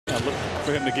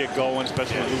for him to get going,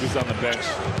 especially when Luka's on the bench.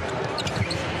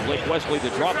 Blake Wesley, the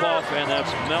drop-off, and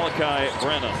that's Malaki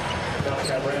Branham.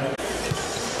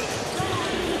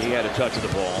 He had a touch of the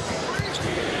ball.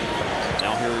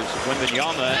 Now here's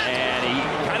Wembanyama, and he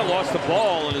kind of lost the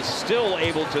ball and is still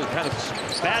able to kind of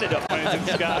bat it up.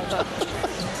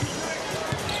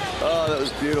 Oh, that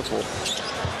was beautiful.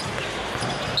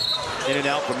 In and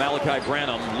out for Malaki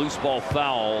Branham. Loose ball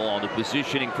foul on the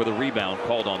positioning for the rebound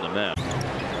called on the Mavs.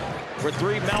 For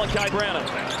three, Malaki Branham.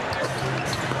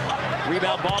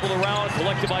 Rebound bobbled around,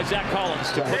 collected by Zach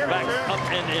Collins to put back up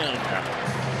and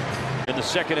in the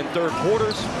second and third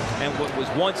quarters. And what was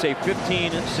once a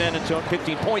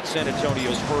 15-point San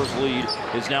Antonio Spurs lead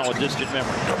is now a distant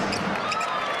memory.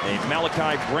 A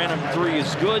Malaki Branham three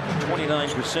is good,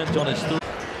 29% on his three.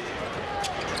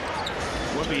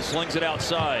 Wemby slings it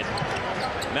outside.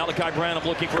 Malaki Branham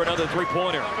looking for another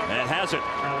three-pointer, and has it.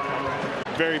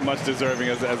 Very much deserving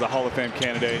as a Hall of Fame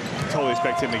candidate. Totally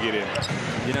expect him to get in.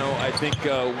 You know, I think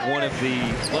one of the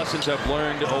lessons I've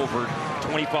learned over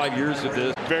 25 years of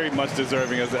this. Very much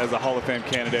deserving as a Hall of Fame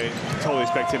candidate. Totally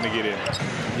expect him to get in.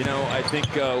 You know, I think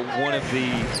one of the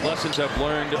lessons I've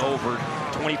learned over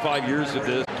 25 years of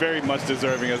this. Very much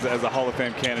deserving as a Hall of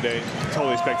Fame candidate.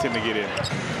 Totally expect him to get in.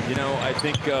 You know, I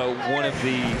think one of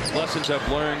the lessons I've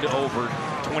learned over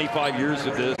 25 years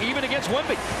of this, even against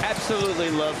Wemby. Absolutely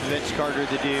loved Vince Carter,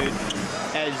 the dude.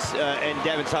 And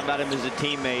Devin's talking about him as a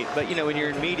teammate. But, you know, when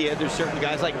you're in media, there's certain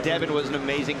guys like Devin was an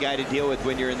amazing guy to deal with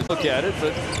when you're in the... Look at it,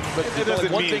 but there's only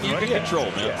one thing you can control,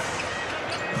 man. Yeah.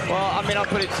 Well, I mean, I'll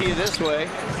put it to you this way.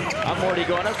 I'm already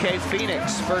going, okay,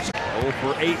 Phoenix, first... 0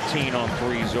 for 18 on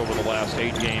threes over the last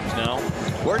 8 games now.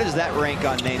 Where does that rank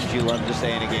on names you love to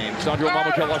say in a game? Sandro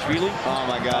Mamukelashvili? Oh,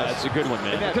 my God. That's a good one,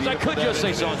 man. Because I could just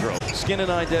say Sandro. Skin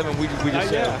and I, Devin, we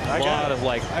just had a lot of,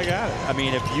 like... I got it. I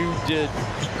mean, if you did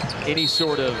any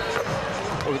sort of...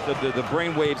 The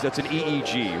brain waves, that's an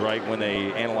EEG, right, when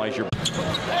they analyze your...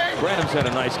 Branham's had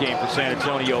a nice game for San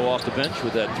Antonio off the bench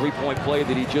with that three-point play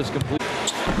that he just completed.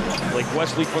 Blake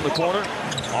Wesley from the corner.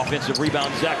 Offensive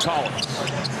rebound, Zach Collins.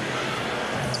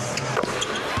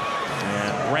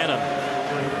 And Branham,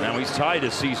 now he's tied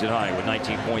his season high with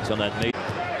 19 points on that night.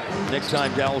 Next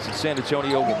time Dallas and San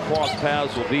Antonio will cross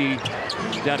paths will be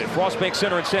down at Frostbank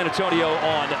Center in San Antonio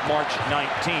on March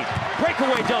 19th.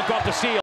 Breakaway dunk off the steal.